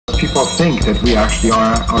people think that we actually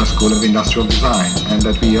are a school of industrial design and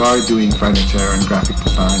that we are doing furniture and graphic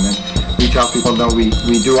design. And we tell people, no, we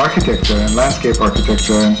do architecture and landscape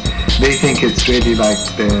architecture, and they think it's really like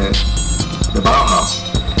the Bauhaus.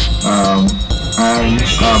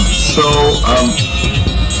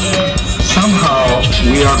 Somehow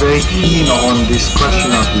we are very keen on this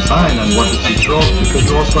question of design and what is its role, because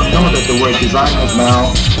we also know that the word design has now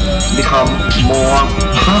become more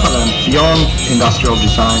prevalent beyond industrial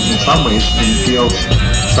design in some ways in fields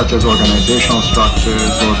such as organizational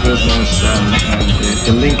structures or business, and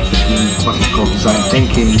the link between what is called design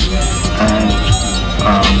thinking and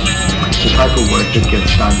the type of work that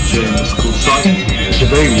gets done here in the school. So I think the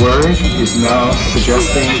very word is now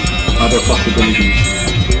suggesting other possibilities.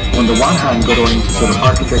 On the one hand, going into sort of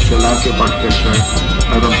architecture, landscape architecture,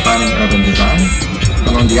 urban planning, urban design,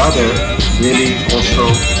 and on the other, really also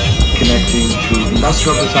connecting to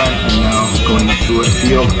industrial design and now going to a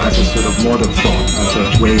field as a sort of mode of thought, as a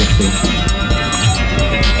way of thinking.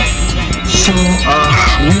 So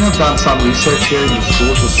we have done some research here in the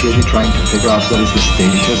school, just really trying to figure out what is the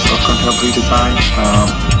status of contemporary design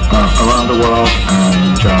around the world,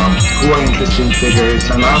 and who are interesting figures.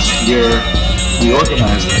 And last year we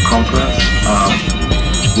organized a conference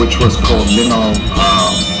which was called Liminal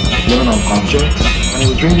Objects, and it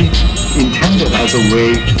was really intended as a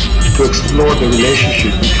way to explore the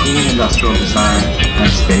relationship between industrial design and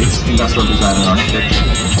space, industrial design and architecture.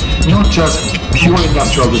 Not just pure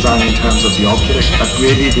industrial design in terms of the object, but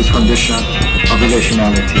really this condition of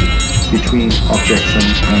relationality between objects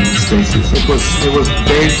and spaces. It was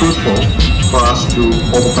very fruitful for us to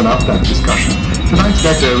open up that discussion. Tonight's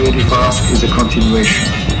lecture really for us is a continuation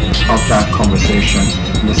of that conversation,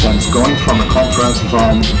 in the sense going from a conference,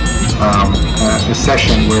 from a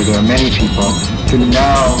session where there are many people, to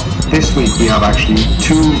now, this week we have actually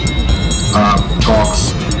two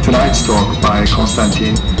talks. Tonight's talk by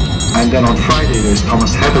Konstantin, and then on Friday there's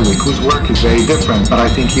Thomas Heatherwick, whose work is very different, but I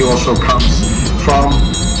think he also comes from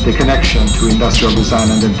the connection to industrial design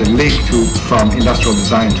and then the link from industrial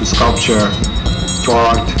design to sculpture, to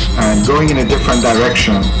art, and going in a different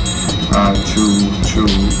direction to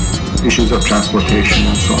issues of transportation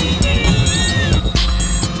and so on.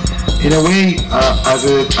 In a way, as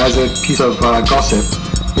a piece of gossip,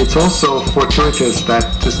 it's also fortuitous that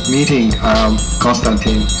just meeting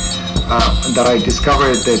Konstantin, that I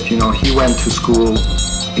discovered that he went to school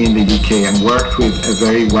in the UK and worked with a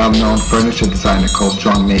very well-known furniture designer called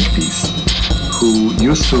John Makepeace, who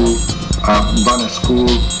used to run a school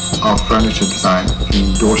of furniture design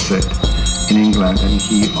in Dorset in England, and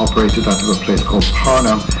he operated out of a place called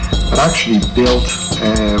Parnham, but actually built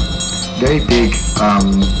a very big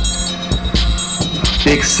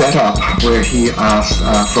setup where he asked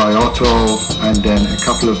Fry Otto and then a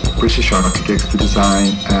couple of British architects to design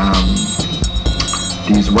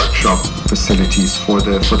these workshop facilities for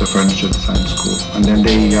the furniture design school, and then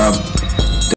they